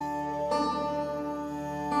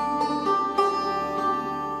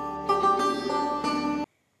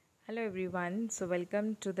everyone. So,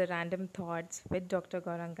 welcome to the Random Thoughts with Dr.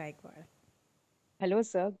 Gaurang Gaikwad. Hello,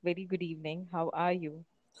 sir. Very good evening. How are you?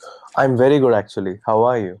 I'm very good actually. How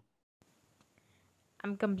are you?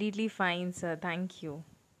 I'm completely fine, sir. Thank you.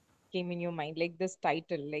 Came in your mind like this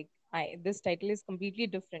title, this title is completely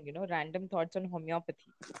different, Random Thoughts on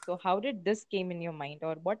Homeopathy. So, how did this came in your mind,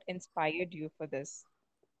 or what inspired you for this?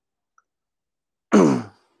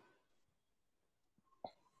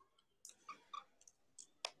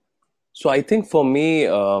 So I think for me,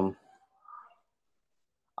 I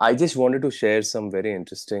just wanted to share some very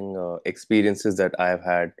interesting experiences that I've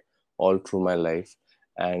had all through my life,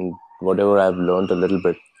 and whatever I've learned a little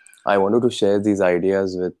bit. I wanted to share these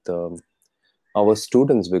ideas with our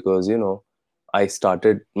students because I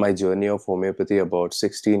started my journey of homeopathy about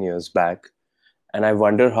 16 years back, and I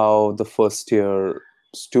wonder how the first year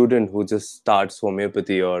student who just starts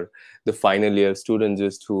homeopathy, or the final year student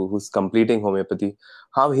just who's completing homeopathy,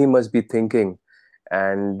 how he must be thinking,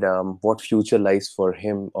 and what future lies for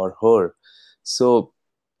him or her. So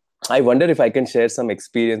I wonder if I can share some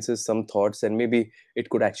experiences, some thoughts, and maybe it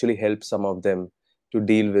could actually help some of them to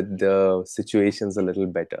deal with the situations a little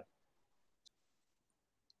better.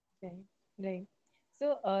 Right, right.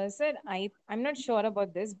 So, sir, I'm not sure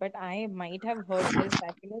about this, but I might have heard this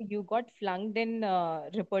that you got flunked in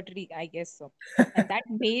repertory, I guess so, and that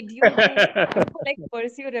made you to like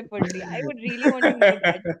pursue repertory. I would really want to know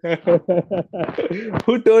that.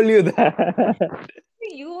 Who told you that?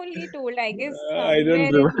 You only told, I guess, I don't somewhere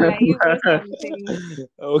in live or remember. something.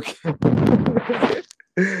 Okay.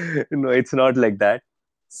 No, it's not like that.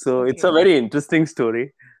 So it's a Okay. very interesting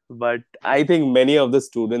story, but I think many of the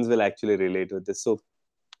students will actually relate with this. So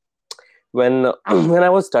when when I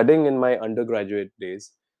was studying in my undergraduate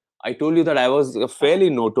days, I told you that I was a fairly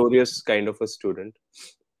notorious kind of a student,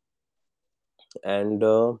 and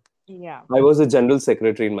Yeah. I was a general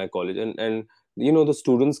secretary in my college, and the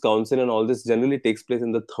students' council and all this generally takes place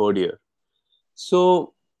in the third year.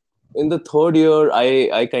 So in the third year,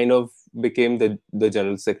 I kind of became the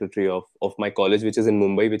general secretary of my college, which is in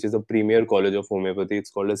Mumbai, which is a premier college of homeopathy. It's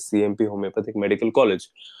called as CMP Homeopathic Medical College,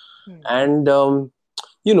 Hmm. and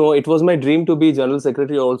it was my dream to be general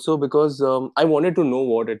secretary also because I wanted to know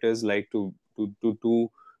what it is like to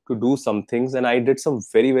do some things, and I did some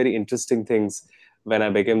very very interesting things when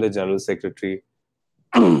I became the general secretary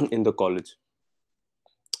in the college.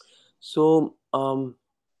 So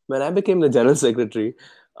when I became the general secretary,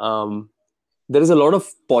 um, there is a lot of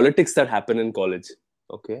politics that happen in college.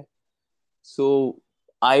 Okay, so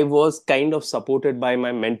I was kind of supported by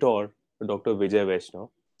my mentor, Dr. Vijay Vaishnav,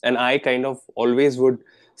 and I kind of always would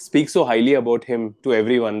speak so highly about him to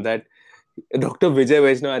everyone that Dr. Vijay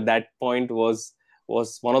Vaishnav at that point was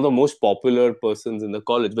one of the most popular persons in the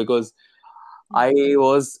college because I Hmm.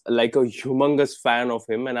 was like a humongous fan of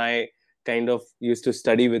him, and I kind of used to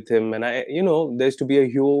study with him, and there used to be a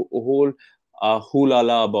whole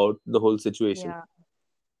hoo-la-la about the whole situation. Yeah.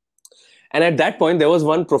 And at that point, there was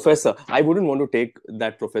one professor. I wouldn't want to take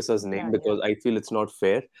that professor's name Yeah. Yeah. because I feel it's not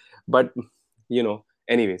fair. But,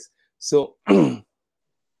 anyways. So,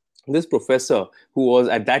 this professor, who was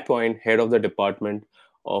at that point head of the department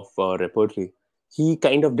of repertory, he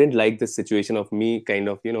kind of didn't like this situation of me kind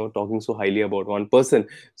of, talking so highly about one person.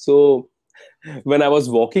 So, when I was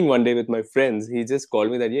walking one day with my friends, he just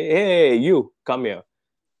called me that, hey, you, come here.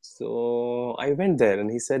 So I went there and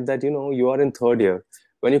he said that, you are in third year.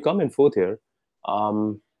 When you come in fourth year,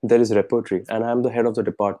 there is repertory and I'm the head of the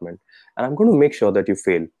department and I'm going to make sure that you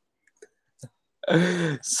fail.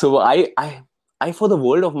 So I, for the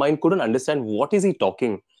world of mine, couldn't understand what is he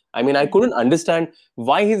talking. I mean, I Hmm. couldn't understand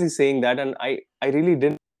why is he saying that. And I really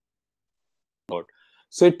didn't.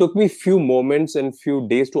 So it took me few moments and few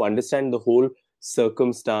days to understand the whole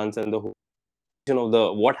circumstance and the whole of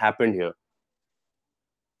the what happened here.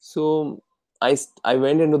 So I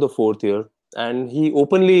went into the fourth year, and he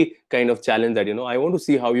openly kind of challenged that, I want to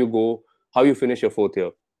see how you go, how you finish your fourth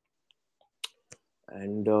year.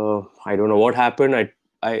 And I don't know what happened. I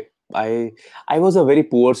I I was a very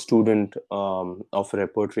poor student of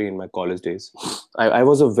repertory in my college days. I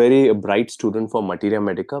was a very bright student for Materia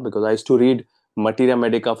Medica because I used to read Materia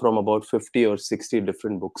Medica from about 50 or 60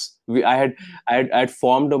 different books. I had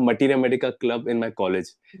formed a Materia Medica club in my college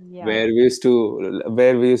Yeah. where we used to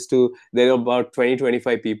there were about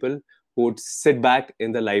 20-25 people who would sit back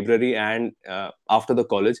in the library and after the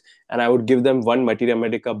college, and I would give them one Materia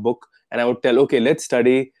Medica book, and I would tell, okay, let's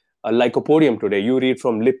study Lycopodium today. You read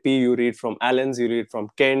from Lippi, you read from Allens, you read from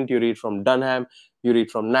Kent, you read from Dunham, you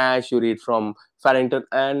read from Nash, you read from Farrington,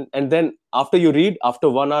 and then after you read, after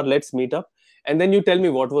 1 hour, let's meet up and then you tell me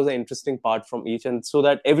what was the interesting part from each, and so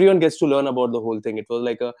that everyone gets to learn about the whole thing. It was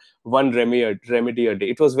like a one remedy a day.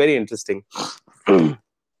 It was very interesting.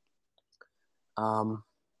 um,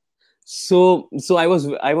 so I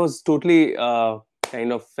was totally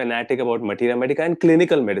kind of fanatic about materia medica and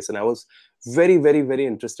clinical medicine. I was very, very, very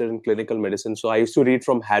interested in clinical medicine, so I used to read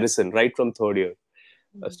from Harrison right from third year.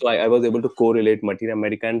 Mm. So I was able to correlate materia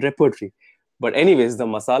medica and repertory. But anyways, the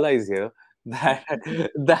masala is here that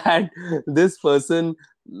that this person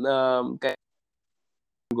kind of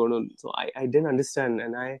going to. So I didn't understand,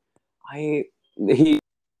 and I he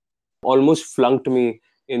almost flunked me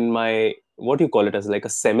in my, what do you call it, as like a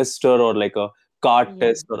semester or like a card Yeah.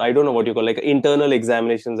 test, or I don't know what you call, like internal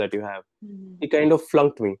examinations that you have. Mhm. He kind of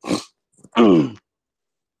flunked me.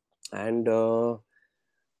 And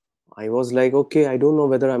I was like, okay, I don't know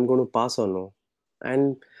whether I'm going to pass or no.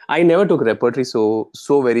 And I never took repertory so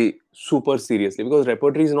very super seriously, because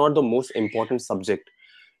repertory is not the most important subject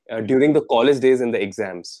during the college days in the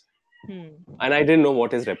exams. Hmm. And I didn't know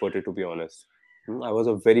what is repertory, to be honest. I was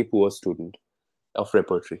a very poor student of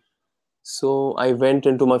repertory. So I went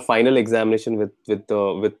into my final examination with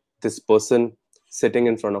this person sitting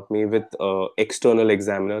in front of me with external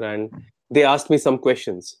examiner, and they asked me some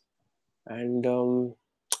questions, and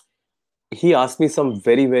he asked me some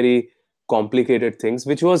very, very complicated things,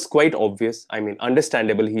 which was quite obvious. I mean,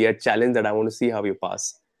 understandable. He had challenged that I want to see how you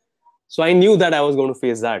pass. So I knew that I was going to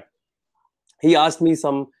face that. He asked me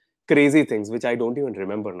some crazy things, which I don't even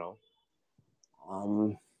remember now.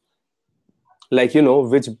 Um, like,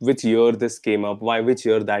 which year this came up, why which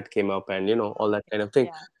year that came up, and all that kind of thing.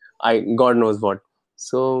 Yeah. I God knows what.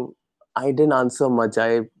 So I didn't answer much.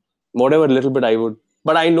 I Whatever little bit I would,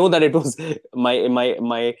 but I know that it was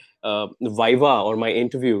my viva or my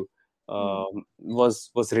interview Hmm. was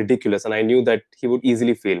ridiculous, and I knew that he would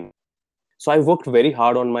easily fail me. So I worked very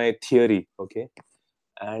hard on my theory. Okay.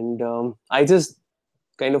 And I just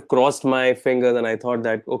kind of crossed my fingers, and I thought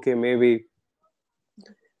that, okay, maybe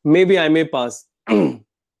I may pass.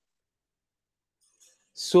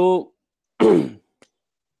 So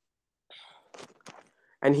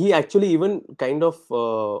and he actually even kind of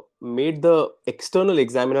made the external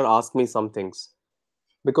examiner ask me some things,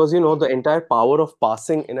 because the entire power of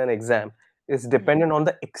passing in an exam is Hmm. dependent on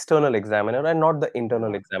the external examiner and not the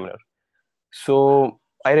internal Yeah. examiner. So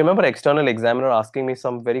I remember external examiner asking me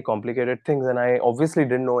some very complicated things, and I obviously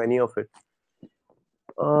didn't know any of it.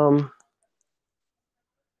 um,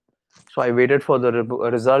 so I waited for the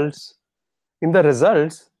results. In the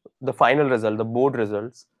results, the final result, the board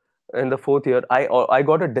results, in the fourth year, I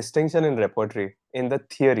got a distinction in repertory in the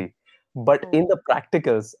theory, but in Oh. the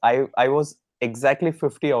practicals, I was exactly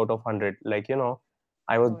 50 out of 100. Like, I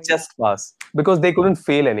was Oh, yeah. just pass, because they couldn't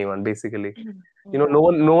fail anyone basically. Yeah.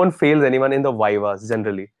 No one fails anyone in the vivas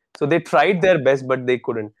generally. So they tried Yeah. their best, but they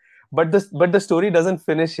couldn't. But the story doesn't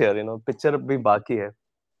finish here. Picture bhi baki hai.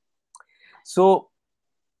 So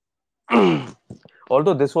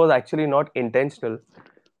although this was actually not intentional,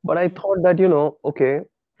 but I Hmm. thought that, okay,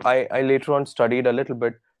 I later on studied a little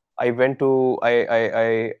bit. I went to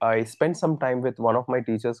I spent some time with one of my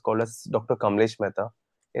teachers called as Dr. Kamlesh Mehta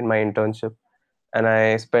in my internship, and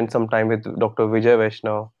I spent some time with Dr. Vijay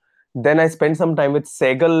Vaishnav. Then I spent some time with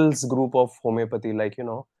Segal's group of homeopathy, like,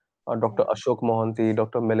 Dr. Hmm. Ashok Mohanty,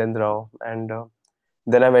 Dr. Milind Rao, and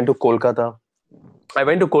then I went to Kolkata. I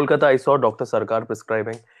went to Kolkata. I saw Dr. Sarkar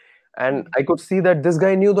prescribing, and Hmm. I could see that this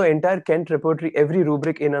guy knew the entire Kent repertory, every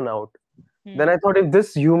rubric in and out. Then Hmm. I thought, if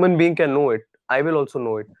this human being can know it, I will also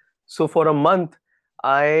know it. So for a month,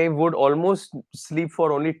 I would almost sleep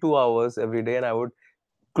for only 2 hours every day, and I would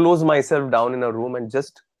close myself down in a room and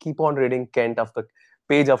just keep on reading Kent after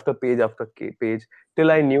page after page, till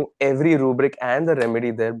I knew every rubric and the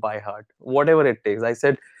remedy there by heart, whatever it takes. I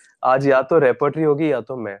said, "Aaj ya to repertory hogi ya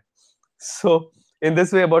to main." So in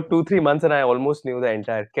this way, about 2 3 months, and I almost knew the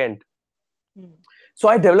entire Kent. Hmm. So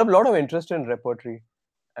I developed a lot of interest in repertory,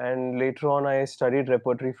 and later on I studied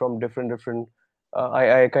repertory from different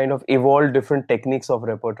I kind of evolved different techniques of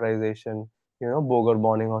repertorization, Boger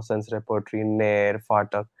Bonninghausen's repertory, Nair,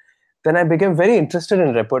 Fatak. Then I became very interested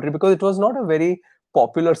in repertory because it was not a very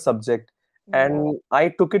popular subject, Yeah. and I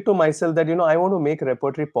took it to myself that, I want to make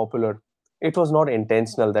repertory popular. It was not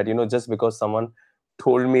intentional that, just because someone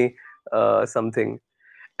told me something.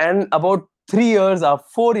 And about 3 years or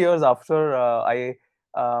 4 years after I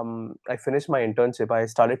finished my internship, I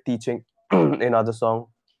started teaching in other song,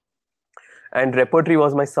 and repertory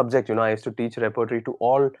was my subject. I used to teach repertory to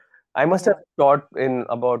all. I must have Yeah. taught in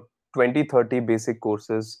about 20 30 basic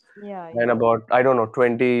courses, Yeah. and Yeah. about, I don't know,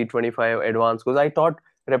 20 25 advanced courses. I taught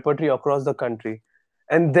repertory across the country.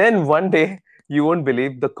 And then one day, you won't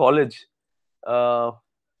believe, the college uh,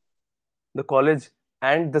 the college,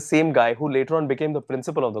 and the same guy who later on became the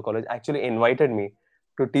principal of the college actually invited me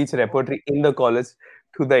to teach Oh, repertory in the college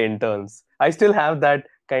to the interns. I still have that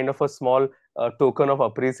kind of a small token of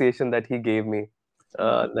appreciation that he gave me.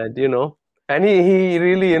 That and he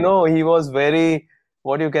really, he was very,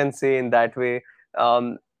 what you can say in that way,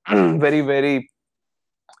 very very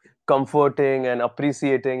comforting and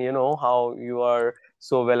appreciating, how you are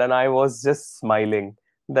so well, and I was just smiling.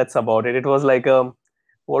 That's about it. It was like a,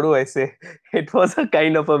 what do I say? It was a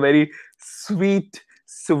kind of a very sweet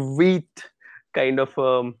kind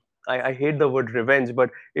of I hate the word revenge, but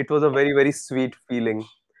it was a very very sweet feeling.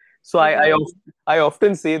 So it was. I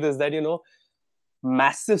often say this, that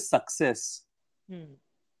massive success Hmm.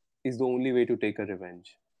 is the only way to take a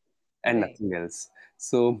revenge, and Right. nothing else.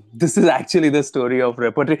 So this is actually the story of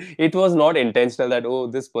repertory. It was not intentional that, oh,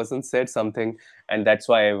 this person said something and that's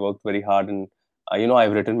why I worked very hard, and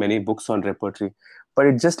I've written many books on repertory. But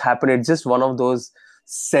it just happened. It's just one of those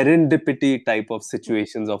serendipity type of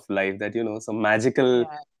situations of life that some magical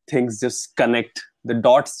Yeah. things just connect. The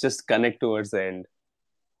dots just connect towards the end.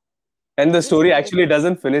 And the This is story very. actually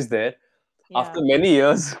doesn't finish there. After Yeah. many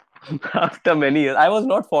years, after many years, I was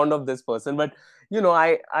not fond of this person, but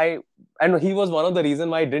I and he was one of the reason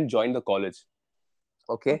why I didn't join the college.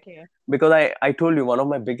 Okay, Okay. because I told you one of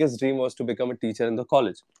my biggest dream was to become a teacher in the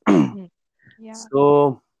college. Hmm. Yeah.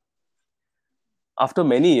 So after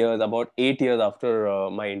many years, about 8 years after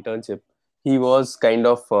my internship, he was kind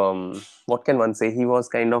of, what can one say? He was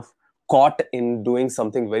kind of caught in doing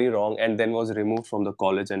something very wrong, and then was removed from the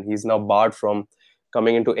college, and he's now barred from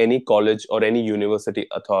coming into any college or any university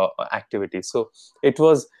activity. So it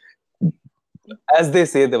was, as they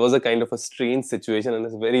say, there was a kind of a strange situation, and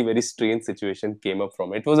this very very strange situation came up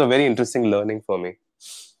from it. It was a very interesting learning for me,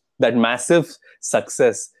 that massive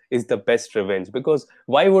success is the best revenge. Because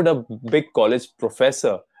why would a big college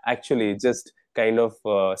professor actually just kind of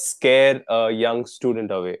scare a young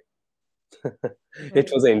student away? It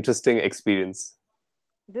Right. was an interesting experience.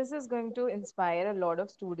 This is going to inspire a lot of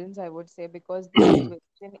students, I would say, because the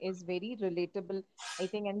situation is very relatable, I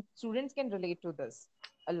think, and students can relate to this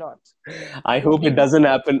a lot. I Which hope it makes doesn't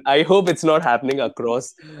happen. I hope it's not happening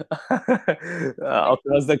across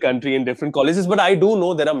across the country in different colleges. But I do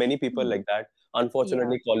know there are many people like that. yeah,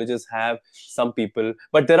 Unfortunately, colleges have some people,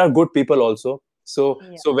 but there are good people also.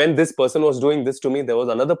 yeah, So when this person was doing this to me, there was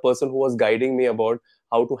another person who was guiding me about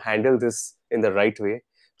how to handle this in the right way.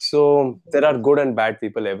 So there are good and bad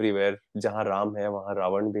people everywhere. Jahan Ram hai, wahan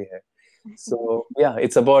Ravan bhi hai. So yeah,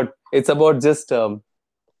 it's about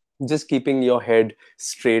just keeping your head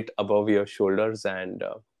straight above your shoulders, and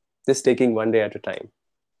just taking one day at a time.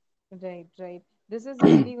 right, right. This is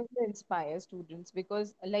really going to inspire students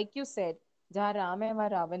because, like you said, जहाँ राम है वहाँ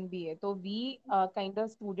रावण भी है. So we kind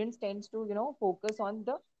of students tends to focus on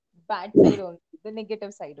the bad side only, the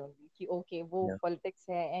negative side only. कि okay वो Yeah. politics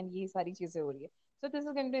है and ये सारी चीजें हो रही है. So this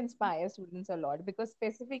is going to inspire students a lot because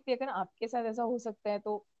specifically अगर आपके साथ ऐसा हो सकता है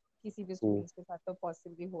तो किसी भी Hmm. students के साथ तो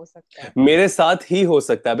possibly हो सकता है. मेरे साथ ही हो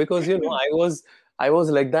सकता है, because I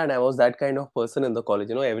was like that. I was that kind of person in the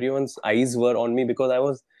college. Everyone's eyes were on me because I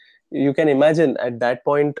was. You can imagine at that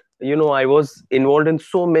point. I was involved in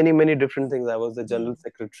so many many different things. I was the general Hmm.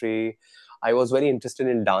 secretary. I was very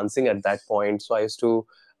interested in dancing at that point, so I used to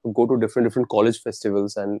go to different college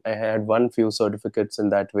festivals, and I had won few certificates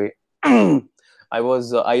in that way.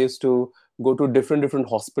 I used to go to different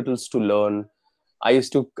hospitals to learn. I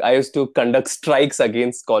used to conduct strikes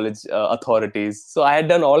against college authorities. So I had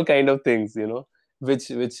done all kind of things,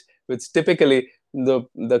 which typically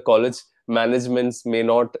the college managements may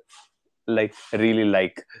not really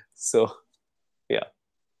like. So yeah,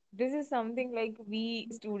 This is something like we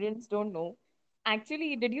students don't know.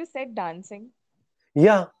 Actually, did you said dancing?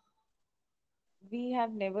 yeah, We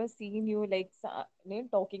have never seen you like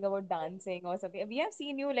talking about dancing or something. We have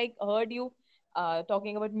seen you like heard you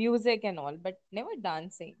talking about music and all, but never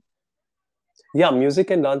dancing. yeah. Music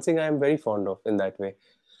and dancing, I am very fond of in that way.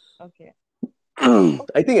 Okay. I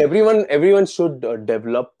Okay. think everyone should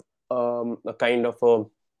develop a kind of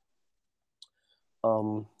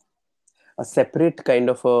um, a separate kind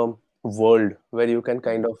of a world where you can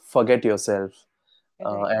kind of forget yourself,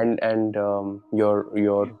 Right. and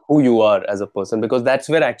your who you are as a person, because that's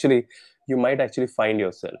where actually you might actually find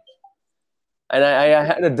yourself. And I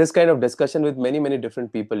had this kind of discussion with many many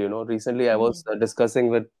different people. Recently I Mhm. was discussing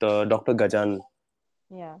with Dr. Gajan,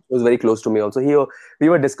 Yeah. who was very close to me also. We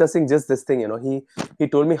were discussing just this thing. He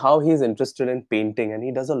told me how he's interested in painting, and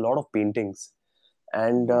he does a lot of paintings.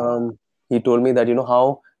 And Yeah. he told me that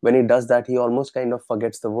how when he does that, he almost kind of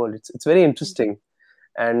forgets the world. It's very interesting.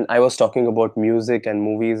 and I was talking about music and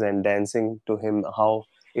movies and dancing to him, how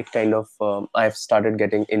it kind of I've started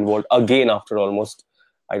getting involved again after almost,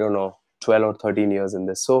 I don't know, 12 or 13 years in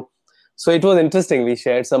this. So it was interesting. We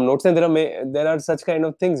shared some notes, and there are such kind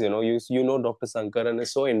of things. You know, Dr. Sankaran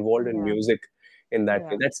is so involved in Yeah. music in that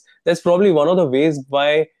way. Yeah. That's probably one of the ways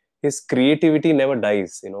why his creativity never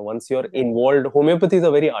dies. Once you're Right. involved, homeopathy is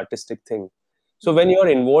a very artistic thing. So when Yeah. you're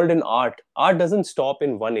involved in art doesn't stop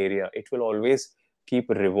in one area. It will always keep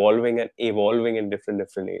revolving and evolving in different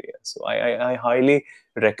areas. So I highly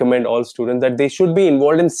recommend all students that they should be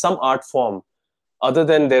involved in some art form other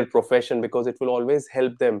than their profession, because it will always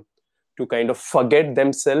help them to kind of forget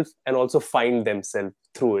themselves and also find themselves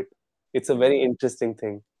through it. It's a very Right. interesting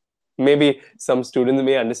thing. Maybe some students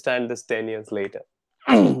may understand this 10 years later.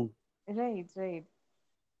 Right. Right.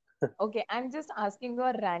 Okay, I'm just asking you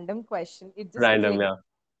a random question. It just Random, clicked. yeah.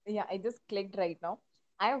 Yeah, I just clicked right now.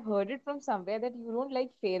 I have heard it from somewhere that you don't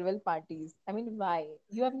like farewell parties. I mean, why?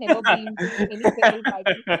 You have never been to any farewell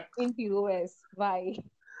party in POS. Why?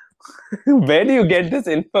 Where do you get this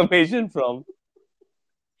information from?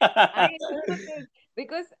 I know this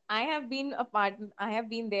because I have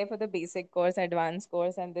been there for the basic course, advanced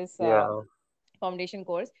course, and this Yeah. foundation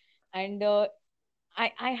course. And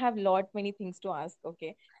I have lot many things to ask.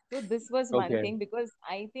 Okay, so this was one Okay. thing because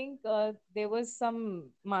I think there was some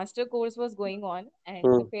master course was going on and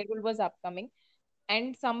the Hmm. farewell was upcoming,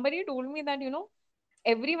 and somebody told me that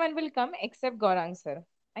everyone will come except Gaurang sir.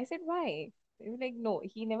 I said why? They were like, no,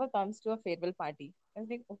 he never comes to a farewell party. I was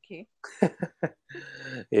like, okay.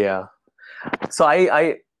 Yeah. So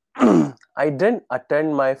I I didn't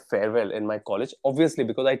attend my farewell in my college, obviously,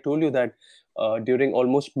 because I told you that during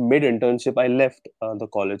almost mid internship I left the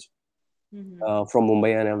college Mm-hmm. from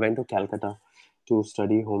Mumbai, and I went to Calcutta to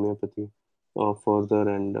study homeopathy further,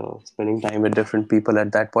 and spending time with different people.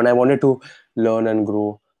 At that point, I wanted to learn and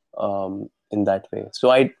grow in that way. So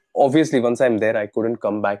I obviously, once I'm there, I couldn't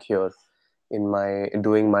come back here in my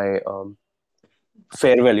doing my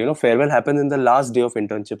farewell. Farewell happens in the last day of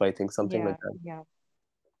internship, I think, something like Yeah, that. yeah,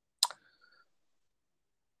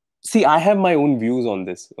 See, I have my own views on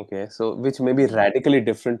this, okay, so which may be mm, radically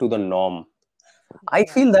different to the norm. i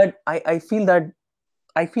yeah, feel that I feel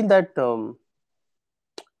that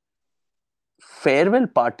farewell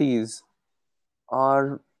parties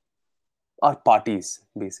are parties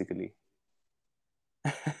basically.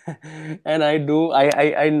 And I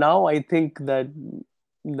now I think that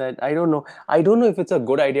I don't know if it's a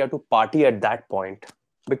good idea to party at that point,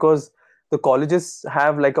 because the colleges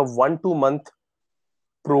have like a 1 2 month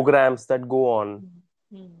programs that go on, mm,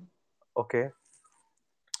 mm, okay,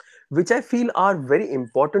 which I feel are very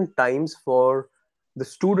important times for the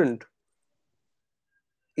student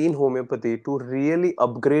in homeopathy to really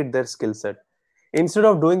upgrade their skill set. Instead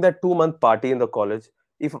of doing that 2 month party in the college,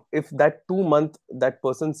 if that 2 month that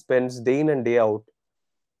person spends day in and day out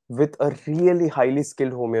with a really highly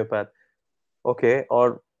skilled homeopath, okay,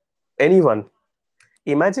 or anyone,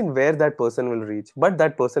 imagine where that person will reach. But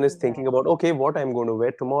that person is yeah, thinking about, okay, what I'm going to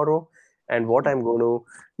wear tomorrow, and what I'm going to,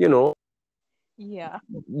 you know yeah,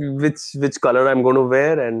 which color I'm going to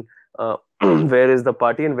wear, and where is the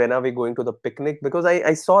party, and when are we going to the picnic? Because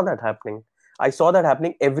I saw that happening. I saw that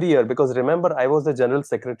happening every year, because remember, I was the general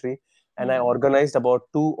secretary, and I mm, organized about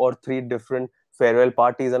 2 or 3 different farewell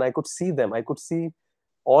parties, and I could see them. I could see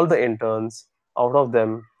all the interns out of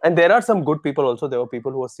them, and there are some good people also. There were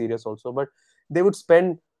people who were serious also, but they would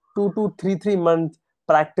spend 2 to 3 months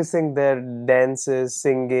practicing their dances,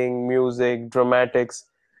 singing, music, dramatics,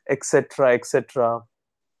 etc., etc.,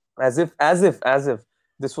 as if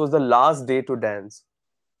this was the last day to dance.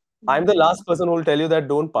 I'm the yeah, last person who will tell you that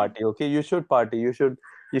don't party. Okay, you should party. You should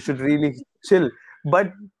really chill.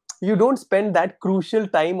 But you don't spend that crucial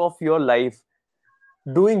time of your life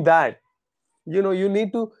doing that. You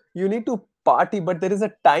need to party, but there is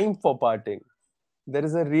a time for partying. There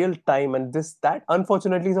is a real time, and this that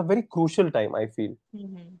unfortunately is a very crucial time, I feel.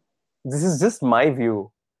 mm, This is just my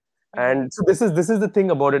view. right, And so this is the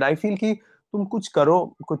thing about it. I feel कि तुम कुछ करो,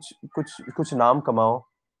 कुछ कुछ कुछ नाम कमाओ.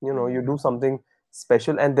 You mm, do something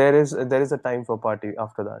special, and there is a time for party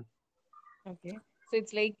after that. okay. So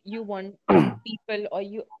it's like you want people, or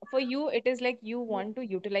for you, it is like you want to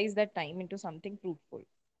utilize that time into something fruitful.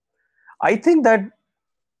 I think that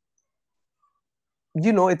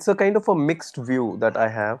it's a kind of a mixed view that I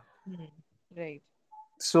have. Mm, right.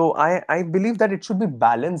 So I believe that it should be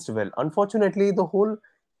balanced well. Unfortunately, the whole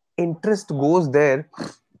interest goes there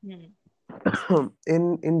Mm,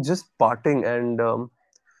 in just parting, and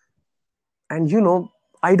I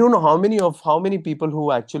don't know how many people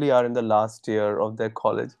who actually are in the last year of their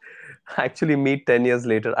college actually meet 10 years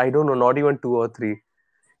later. I don't know, not even two or three.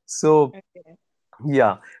 So Okay.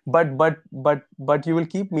 yeah, but you will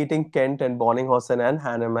keep meeting Kent and Bonninghausen and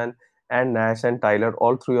Hanneman and Nash and Tyler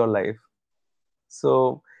all through your life.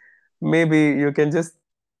 So maybe you can just think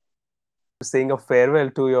that instead of saying a farewell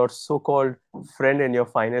to your so-called friend in your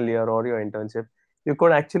final year or your internship, you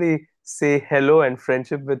could actually say hello and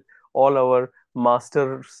friendship with all our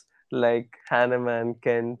masters like Hanneman,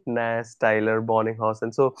 Kent, Nash, Tyler,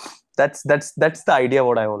 Bonninghausen. So that's the idea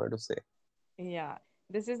what I wanted to say. Yeah.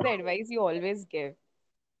 This is the advice you always give.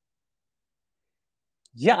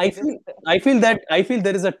 Yeah, Okay, this I feel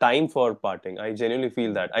there is a time for parting. I genuinely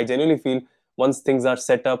feel that. I genuinely feel once things are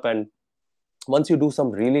set up and once you do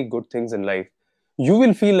some really good things in life, you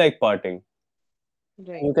will feel like parting. And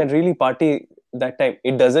right. you can really party that time.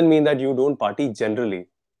 It doesn't mean that you don't party generally.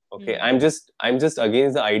 Okay. Hmm. I'm just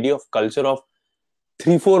against the idea of culture of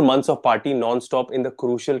 3 4 months of party non-stop in the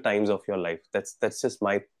crucial times of your life. That's just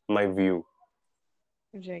my view.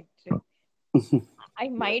 Right, right. I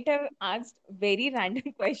might have asked very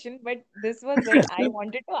random question, but this was it. I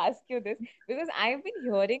wanted to ask you this because I've been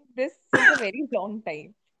hearing this since a very long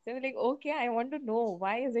time. So I'm like, okay, I want to know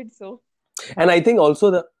why is it so? And I think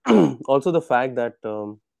also the also the fact that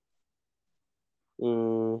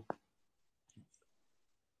mm,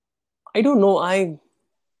 I don't know. I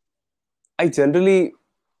generally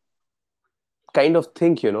kind of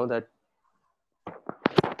think, that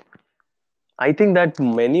I think that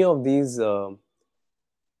many of these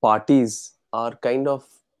parties are kind of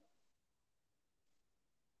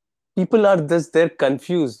people are just they're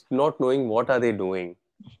confused, not knowing what are they doing.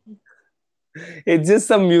 It's just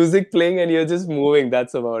some music playing and you're just moving.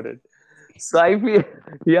 That's about it. So I feel,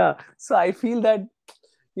 yeah. So I feel that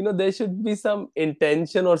there should be some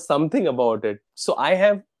intention or something about it. So I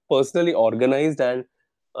have personally organized and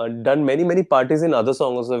done many parties in other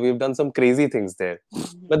songs. So we've done some crazy things there,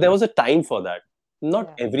 Mhm. but there was a time for that.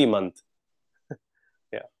 Not Yeah. every month.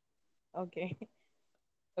 Yeah. Okay.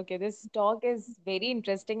 Okay, this talk is very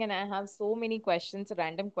interesting, and I have so many questions,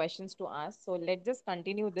 random questions to ask. So let's just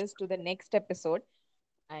continue this to the next episode.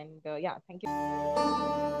 And yeah, thank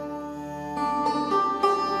you.